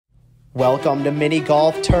Welcome to mini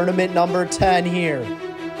golf tournament number 10 here.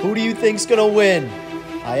 Who do you think's gonna win?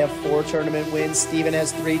 I have 4 tournament wins, Steven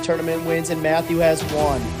has 3 tournament wins, and Matthew has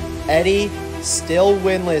 1. Eddie, still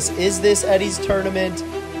winless. Is this Eddie's tournament?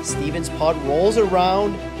 Steven's putt rolls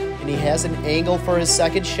around, and he has an angle for his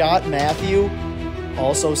second shot. Matthew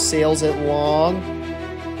also sails it long,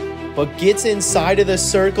 but gets inside of the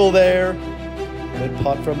circle there. Good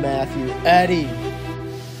putt from Matthew. Eddie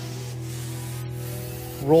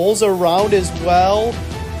rolls around as well,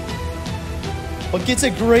 but gets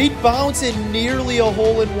a great bounce and nearly a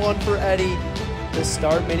hole-in-one for Eddie to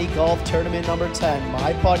start mini golf tournament number 10.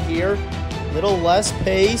 My putt here, little less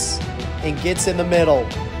pace, and gets in the middle.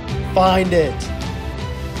 Find it.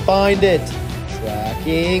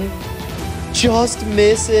 Tracking, just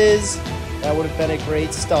misses. That would have been a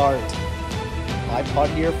great start. My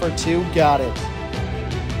putt here for 2, got it.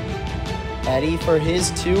 Eddie for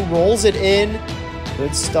his 2, rolls it in.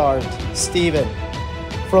 Good start. Steven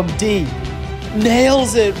from deep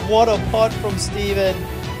nails it. What a putt from Steven.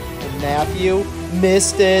 And Matthew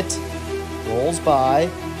missed it. Rolls by.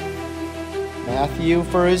 Matthew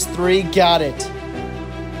for his 3, got it.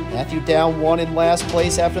 Matthew down 1 in last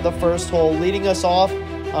place after the first hole, leading us off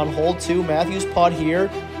on hole 2. Matthew's putt here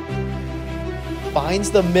finds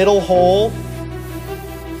the middle hole.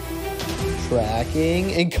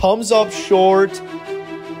 Tracking and comes up short.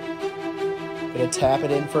 Gonna tap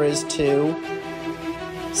it in for his 2.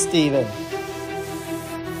 Steven.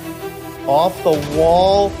 Off the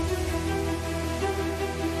wall.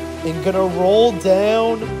 And gonna roll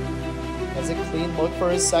down. Has a clean look for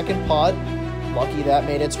his second putt. Lucky that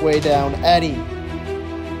made its way down. Eddie.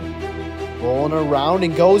 Rolling around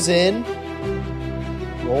and goes in.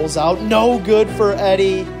 Rolls out. No good for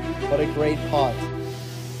Eddie, but a great putt.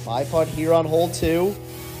 My putt here on hole 2.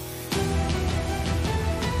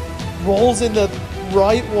 Rolls in the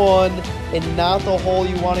right one and not the hole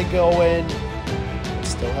you want to go in.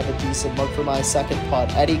 Still have a decent look for my second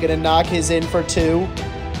putt. Eddie gonna knock his in for 2.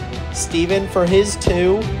 Steven for his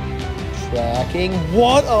 2. Tracking.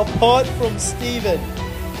 What a putt from Steven.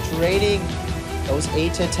 Draining those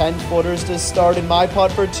 8 to 10 footers to start. And my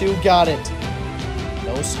putt for 2, got it.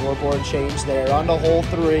 No scoreboard change there. On to hole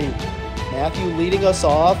 3. Matthew leading us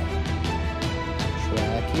off.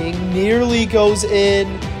 Tracking. Nearly goes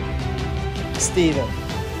in. Steven.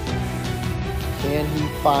 Can he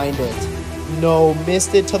find it? No,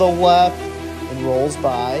 missed it to the left and rolls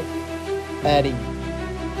by. Eddie.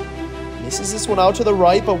 Misses this one out to the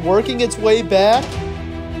right, but working its way back.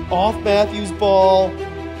 Off Matthew's ball.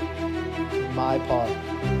 My putt.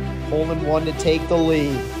 Hole-in-one to take the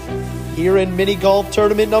lead. Here in mini golf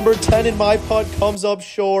tournament number 10, and my putt comes up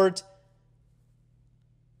short.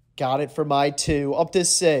 Got it for my 2. Up to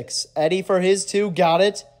 6. Eddie for his 2, got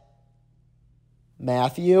it.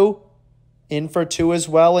 Matthew in for 2 as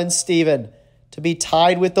well, and Steven to be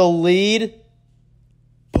tied with the lead.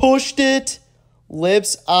 Pushed it,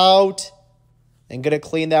 lips out, and gonna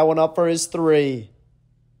clean that one up for his 3.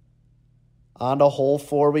 On to hole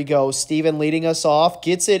 4 we go. Steven leading us off,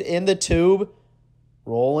 gets it in the tube,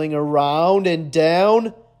 rolling around and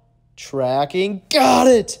down, tracking, got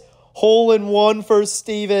it! Hole-in-one for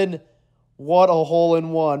Steven. What a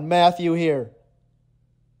hole-in-one. Matthew here.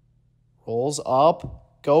 Rolls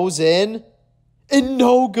up, goes in, and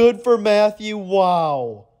no good for Matthew.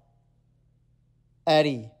 Wow.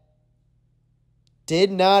 Eddie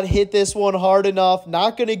did not hit this one hard enough.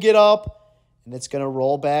 Not going to get up, and it's going to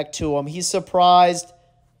roll back to him. He's surprised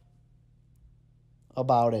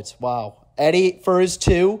about it. Wow. Eddie for his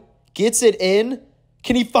 2, gets it in.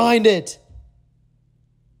 Can he find it?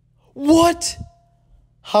 What?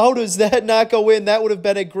 How does that not go in? That would have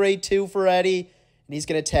been a great 2 for Eddie. And he's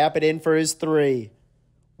going to tap it in for his 3.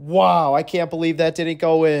 Wow, I can't believe that didn't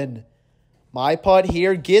go in. My putt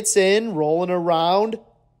here gets in, rolling around.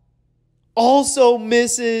 Also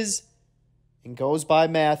misses and goes by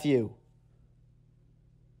Matthew.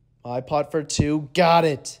 My putt for 2, got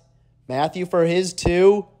it. Matthew for his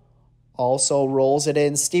 2, also rolls it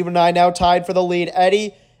in. Steven and I now tied for the lead.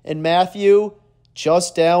 Eddie and Matthew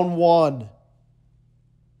just down 1.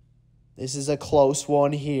 This is a close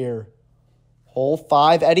one here. Hole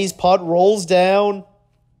 5, Eddie's putt rolls down.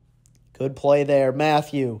 Good play there,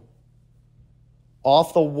 Matthew.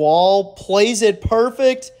 Off the wall, plays it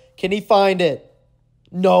perfect. Can he find it?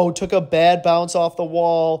 No, took a bad bounce off the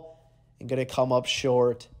wall and going to come up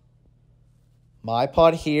short. My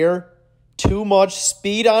putt here, too much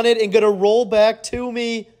speed on it and going to roll back to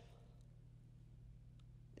me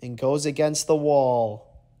and goes against the wall.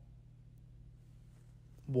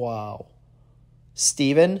 Wow.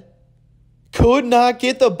 Steven could not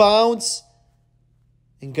get the bounce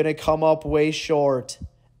and going to come up way short.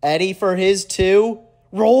 Eddie for his 2.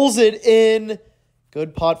 Rolls it in.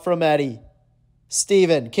 Good putt from Eddie.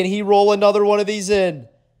 Steven, can he roll another one of these in?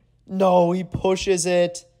 No, he pushes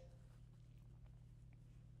it.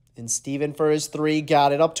 And Steven for his 3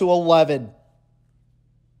 got it up to 11.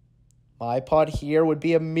 My putt here would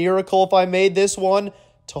be a miracle if I made this one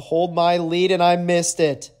to hold my lead, and I missed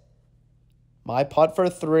it. My putt for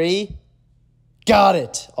 3. Got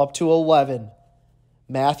it. Up to 11.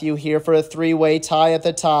 Matthew here for a 3-way tie at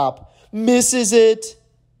the top. Misses it.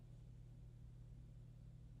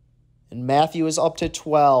 And Matthew is up to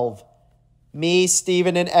 12. Me,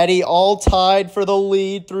 Steven, and Eddie all tied for the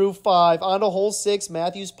lead through 5. On to hole 6,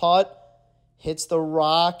 Matthew's putt hits the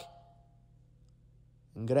rock.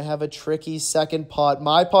 I'm going to have a tricky second putt.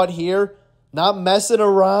 My putt here, not messing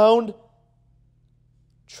around.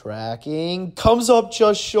 Tracking, comes up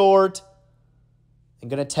just short. I'm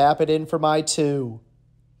going to tap it in for my 2.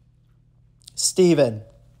 Steven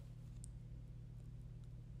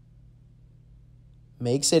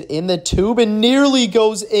makes it in the tube and nearly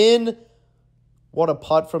goes in. What a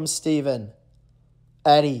putt from Steven.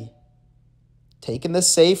 Eddie taking the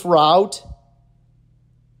safe route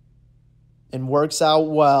and works out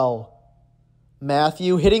well.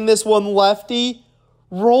 Matthew hitting this one lefty,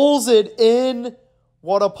 rolls it in.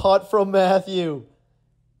 What a putt from Matthew.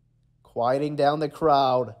 Quieting down the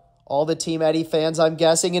crowd. All the Team Eddie fans, I'm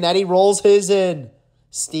guessing, and Eddie rolls his in.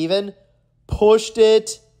 Steven pushed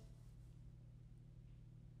it.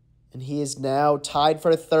 And he is now tied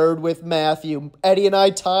for 3rd with Matthew. Eddie and I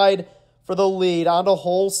tied for the lead. On to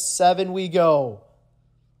hole 7 we go.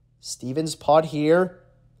 Steven's putt here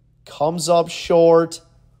comes up short.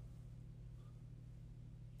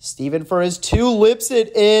 Steven for his 2 lips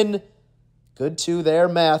it in. Good 2 there,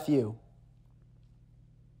 Matthew.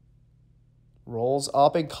 Rolls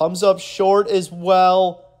up and comes up short as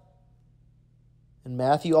well. And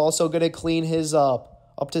Matthew also going to clean his up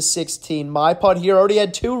to 16. My putt here already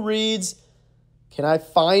had 2 reads. Can I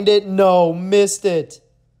find it? No, missed it.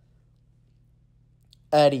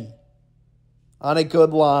 Eddie on a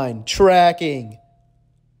good line, tracking.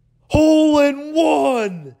 Hole in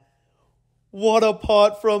 1. What a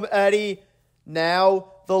putt from Eddie.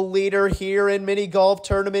 Now the leader here in mini golf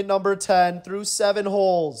tournament number 10 through 7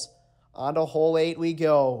 holes. On to hole 8 we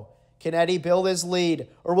go. Can Eddie build his lead,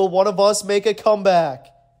 or will one of us make a comeback?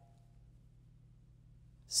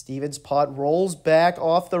 Steven's putt rolls back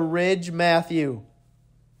off the ridge. Matthew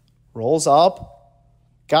rolls up.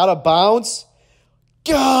 Got a bounce.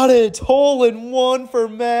 Got it. Hole in 1 for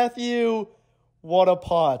Matthew. What a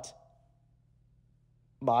putt.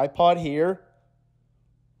 My putt here.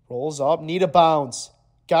 Rolls up. Need a bounce.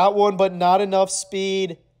 Got one, but not enough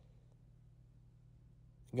speed.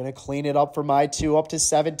 I'm going to clean it up for my 2 up to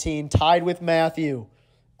 17. Tied with Matthew.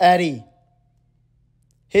 Eddie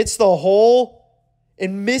hits the hole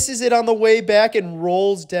and misses it on the way back and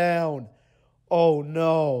rolls down. Oh,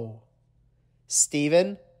 no.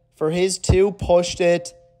 Steven, for his 2, pushed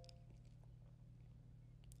it.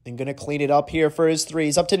 And going to clean it up here for his 3.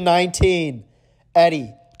 He's up to 19.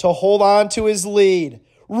 Eddie to hold on to his lead.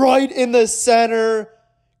 Right in the center.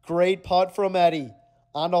 Great putt from Eddie.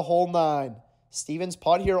 On to hole 9. Steven's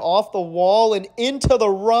putt here off the wall and into the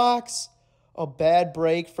rocks. A bad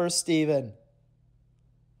break for Steven.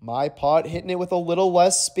 My putt hitting it with a little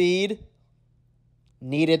less speed.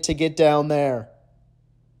 Needed to get down there.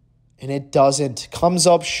 And it doesn't. Comes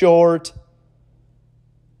up short.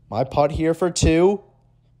 My putt here for 2.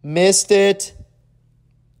 Missed it.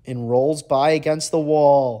 And rolls by against the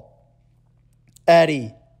wall.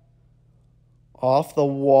 Eddie. Off the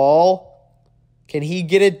wall. Can he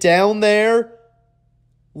get it down there?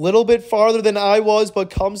 Little bit farther than I was, but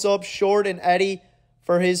comes up short. And Eddie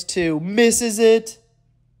for his 2. Misses it.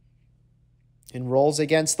 And rolls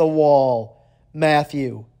against the wall.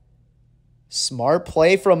 Matthew. Smart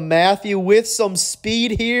play from Matthew with some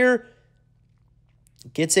speed here.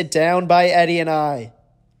 Gets it down by Eddie and I.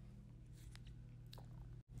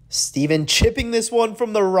 Steven chipping this one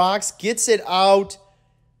from the rocks. Gets it out.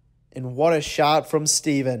 And what a shot from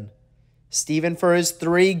Steven. Steven for his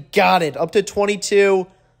 3. Got it. Up to 22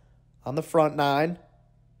 on the front 9.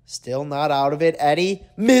 Still not out of it. Eddie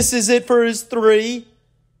misses it for his 3.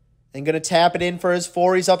 And going to tap it in for his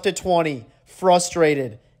 4. He's up to 20.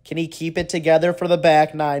 Frustrated. Can he keep it together for the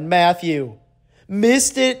back 9? Matthew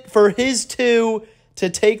missed it for his 2 to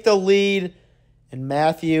take the lead. And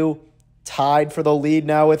Matthew tied for the lead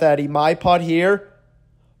now with Eddie. My putt here.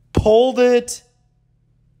 Pulled it.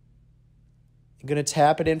 I'm going to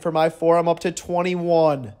tap it in for my 4. I'm up to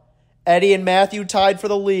 21. Eddie and Matthew tied for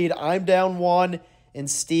the lead. I'm down 1 and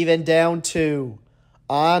Steven down 2.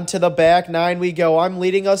 On to the back nine we go. I'm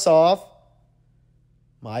leading us off.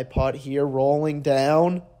 My putt here rolling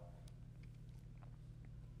down.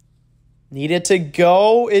 Need it to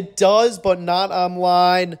go. It does, but not on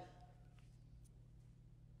line.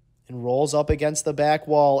 And rolls up against the back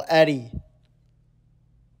wall. Eddie.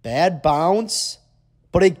 Bad bounce,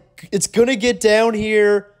 but it's going to get down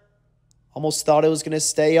here. Almost thought it was going to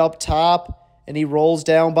stay up top, and he rolls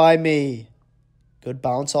down by me. Good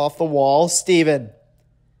bounce off the wall. Steven.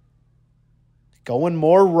 Going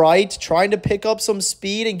more right, trying to pick up some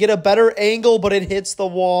speed and get a better angle, but it hits the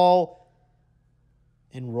wall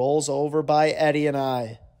and rolls over by Eddie and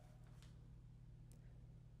I.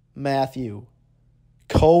 Matthew,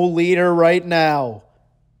 co-leader right now.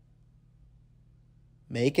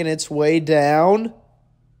 Making its way down.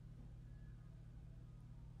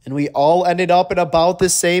 And we all ended up in about the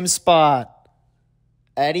same spot.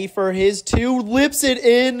 Eddie for his 2, lips it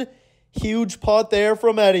in. Huge putt there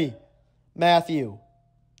from Eddie. Matthew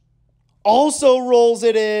also rolls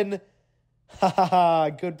it in. Ha ha ha.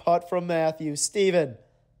 Good putt from Matthew. Steven.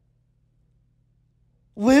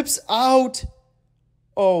 Lips out.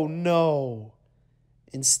 Oh no.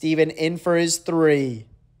 And Steven in for his 3.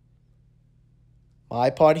 My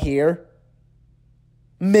putt here.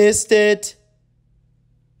 Missed it.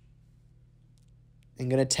 I'm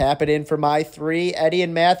going to tap it in for my 3. Eddie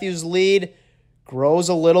and Matthew's lead grows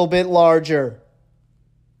a little bit larger.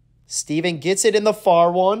 Steven gets it in the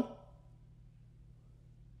far one.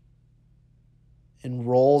 And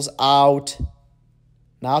rolls out.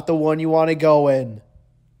 Not the one you want to go in.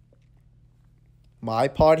 My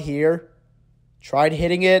putt here. Tried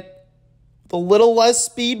hitting it with a little less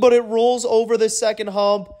speed, but it rolls over the second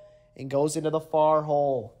hump and goes into the far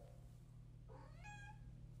hole.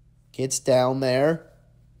 Gets down there.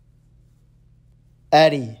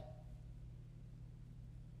 Eddie.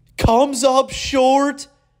 Comes up short.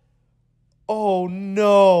 Oh,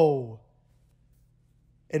 no.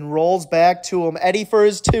 And rolls back to him. Eddie for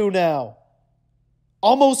his 2 now.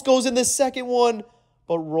 Almost goes in the second one,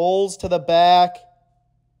 but rolls to the back.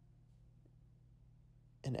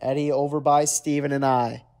 And Eddie over by Steven and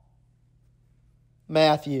I.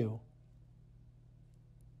 Matthew.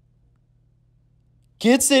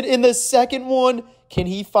 Gets it in the second one. Can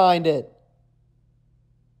he find it?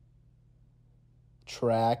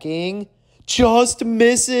 Tracking. Just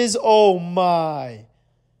misses. Oh, my.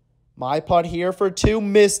 My putt here for 2.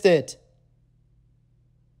 Missed it.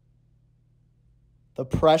 The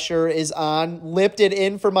pressure is on. Lipped it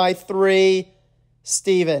in for my 3.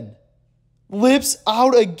 Steven. Lips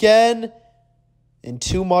out again. And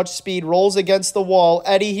too much speed. Rolls against the wall.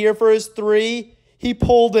 Eddie here for his 3. He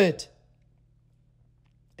pulled it.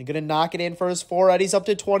 I'm going to knock it in for his 4. Eddie's up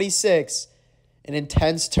to 26. An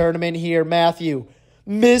intense tournament here. Matthew.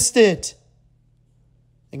 Missed it.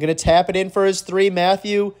 I'm going to tap it in for his 3.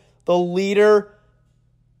 Matthew, the leader,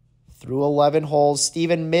 through 11 holes.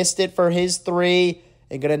 Steven missed it for his 3.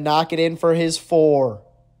 And going to knock it in for his 4.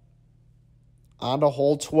 On to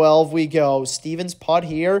hole 12 we go. Steven's putt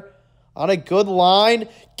here on a good line.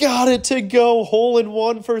 Got it to go. Hole in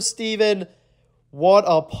 1 for Steven. What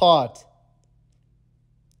a putt.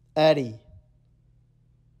 Eddie.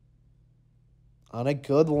 On a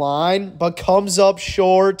good line, but comes up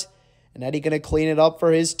short. And Eddie going to clean it up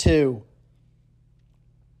for his 2.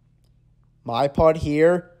 My putt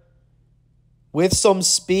here. With some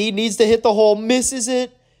speed. Needs to hit the hole. Misses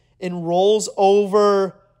it. And rolls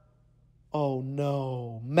over. Oh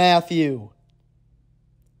no. Matthew.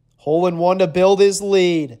 Hole in 1 to build his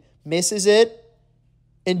lead. Misses it.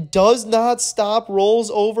 And does not stop.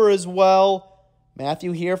 Rolls over as well.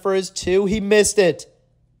 Matthew here for his 2. He missed it.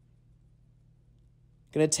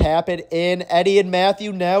 Going to tap it in. Eddie and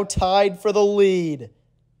Matthew now tied for the lead.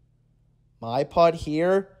 My putt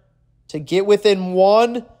here to get within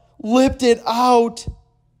 1. Lipped it out.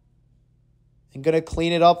 And going to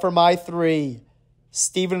clean it up for my 3.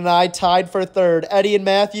 Steven and I tied for 3rd. Eddie and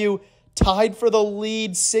Matthew tied for the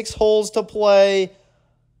lead. 6 holes to play.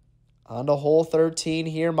 On to hole 13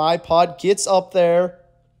 here. My putt gets up there.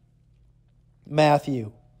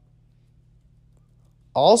 Matthew.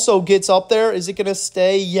 Also gets up there. Is it going to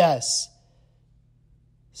stay? Yes.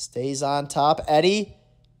 Stays on top. Eddie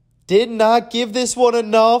did not give this one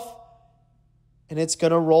enough. And it's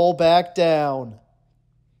going to roll back down.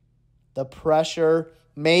 The pressure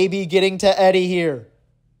may be getting to Eddie here.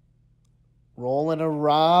 Rolling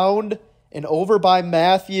around and over by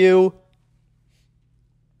Matthew.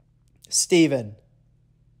 Steven.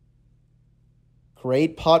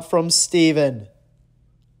 Great putt from Steven.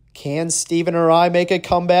 Can Steven or I make a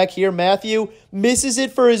comeback here? Matthew misses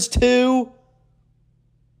it for his 2.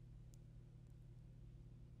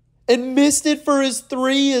 and missed it for his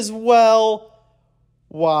 3 as well.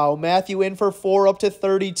 Wow, Matthew in for 4 up to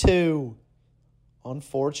 32.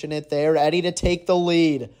 Unfortunate there. Eddie to take the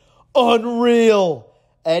lead. Unreal.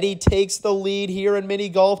 Eddie takes the lead here in mini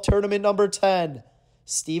golf tournament number 10.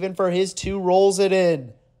 Steven for his 2 rolls it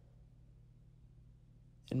in.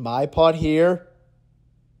 And my putt here.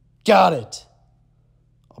 Got it.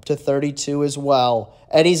 Up to 32 as well.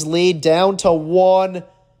 Eddie's lead down to 1.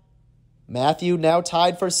 Matthew now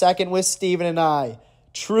tied for second with Steven and I.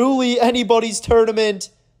 Truly anybody's tournament.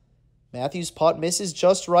 Matthew's putt misses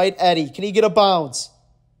just right. Eddie, can he get a bounce?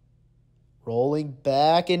 Rolling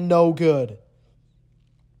back and no good.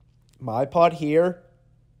 My putt here.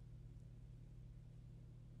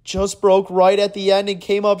 Just broke right at the end and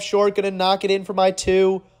came up short. Going to knock it in for my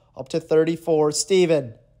 2. Up to 34.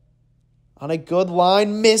 Steven on a good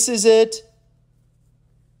line. Misses it.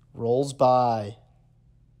 Rolls by.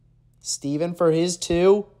 Steven for his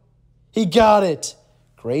 2. He got it.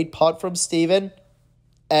 Great putt from Steven.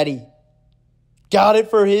 Eddie got it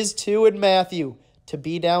for his 2, and Matthew to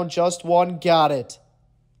be down just 1. Got it.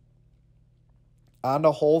 On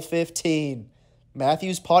to hole 15.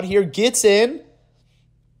 Matthew's putt here gets in.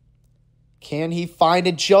 Can he find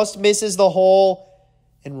it? Just misses the hole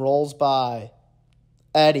and rolls by.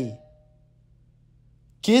 Eddie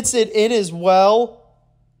gets it in as well.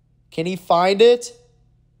 Can he find it?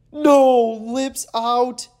 No, lips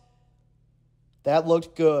out. That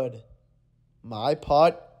looked good. My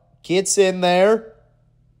putt gets in there.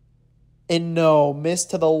 And no,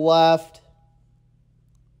 missed to the left.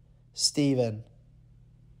 Steven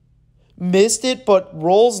missed it, but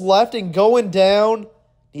rolls left and going down.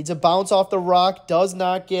 Needs a bounce off the rock. Does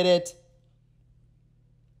not get it.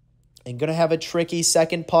 And going to have a tricky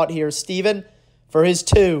second putt here. Steven for his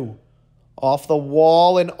 2. Off the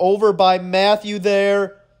wall and over by Matthew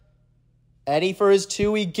there. Eddie for his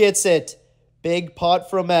 2. He gets it. Big putt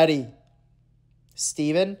from Eddie.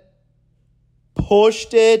 Steven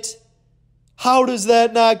pushed it. How does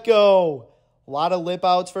that not go? A lot of lip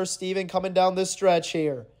outs for Steven coming down this stretch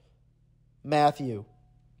here. Matthew.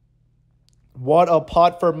 What a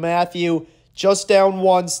putt for Matthew. Just down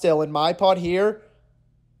 1 still. And my putt here.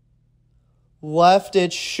 Left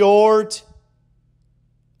it short.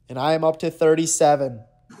 And I am up to 37.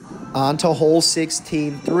 On to hole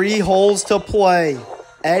 16. 3 holes to play.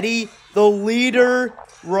 Eddie, the leader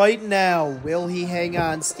right now. Will he hang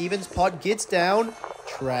on? Steven's putt gets down.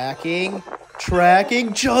 Tracking.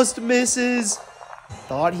 Just misses.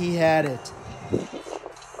 Thought he had it.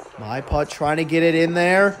 My putt trying to get it in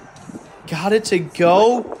there. Got it to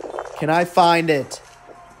go. Can I find it?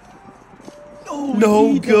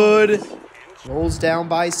 No good. Rolls down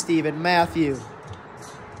by Steven. Matthew.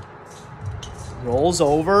 Rolls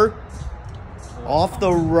over. Off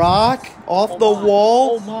the rock. Off the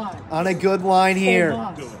wall. On a good line here.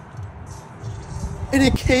 And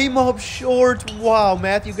it came up short. Wow,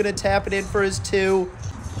 Matthew going to tap it in for his 2.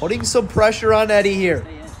 Putting some pressure on Eddie here.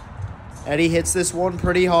 Eddie hits this one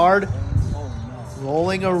pretty hard.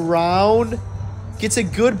 Rolling around. Gets a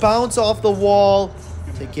good bounce off the wall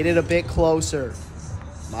to get it a bit closer.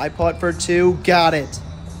 My putt for 2. Got it.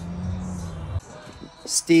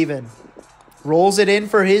 Steven rolls it in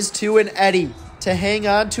for his 2, and Eddie to hang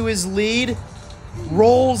on to his lead.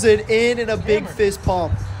 Rolls it in a big fist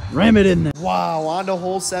pump. Ram it in there. Wow, on to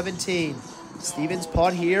hole 17. Steven's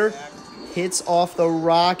putt here hits off the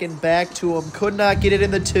rock and back to him. Could not get it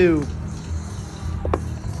in the tube.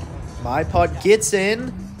 My putt gets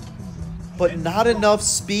in, but not enough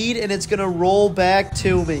speed, and it's going to roll back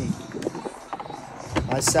to me.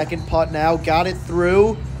 My second putt now got it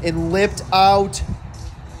through and lipped out.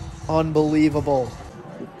 Unbelievable.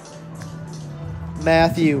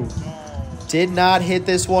 Matthew did not hit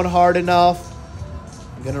this one hard enough.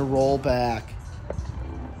 I'm going to roll back.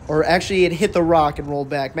 Or actually, it hit the rock and rolled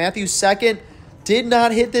back. Matthew's second did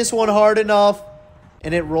not hit this one hard enough.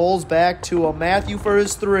 And it rolls back to a Matthew for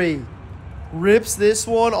his 3. Rips this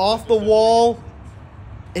one off the wall.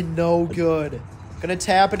 And no good. Going to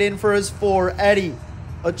tap it in for his 4. Eddie,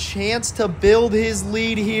 a chance to build his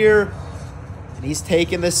lead here. And he's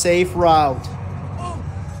taking the safe route.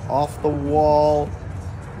 Off the wall.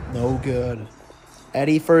 No good.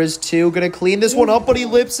 Eddie for his 2. Going to clean this one up, but he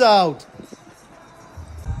lips out.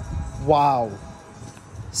 Wow.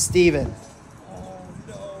 Steven.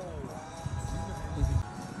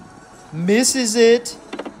 Misses it.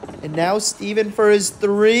 And now Steven for his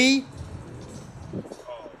 3.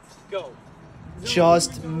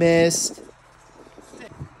 Just missed.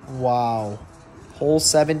 Wow. Hole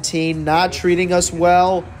 17 not treating us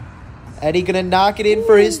well. Eddie going to knock it in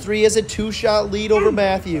for his 3 as a 2-shot lead over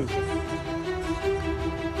Matthew.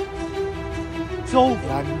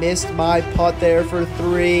 And I missed my putt there for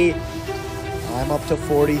 3. I'm up to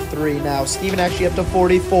 43 now. Steven actually up to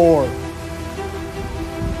 44.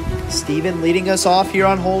 Steven leading us off here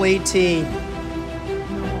on hole 18.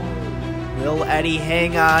 Will Eddie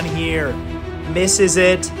hang on here? Misses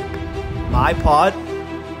it. My putt.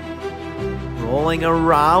 Rolling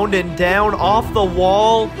around and down off the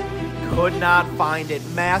wall. Could not find it.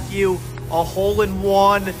 Matthew, a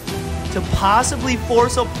hole-in-one to possibly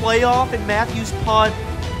force a playoff, and Matthew's putt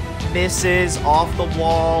misses off the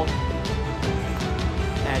wall.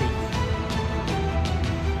 Eddie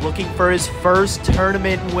looking for his first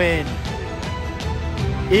tournament win.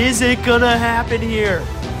 Is it gonna happen here?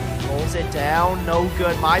 Pulls it down, no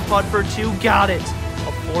good. My putt for 2, got it.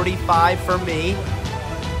 A 45 for me.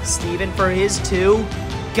 Steven for his 2,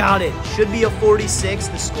 got it. Should be a 46,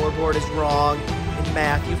 the scoreboard is wrong. And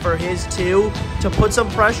Matthew for his 2, to put some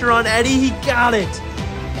pressure on Eddie, he got it.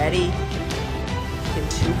 Eddie can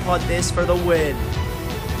 2-putt this for the win.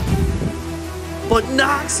 But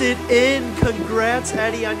knocks it in. Congrats,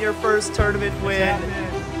 Eddie, on your first tournament win.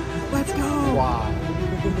 Let's go. Wow.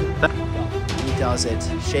 He does it.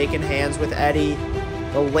 Shaking hands with Eddie,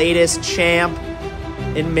 the latest champ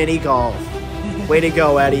in mini golf. Way to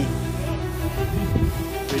go, Eddie.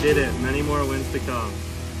 We did it. Many more wins to come.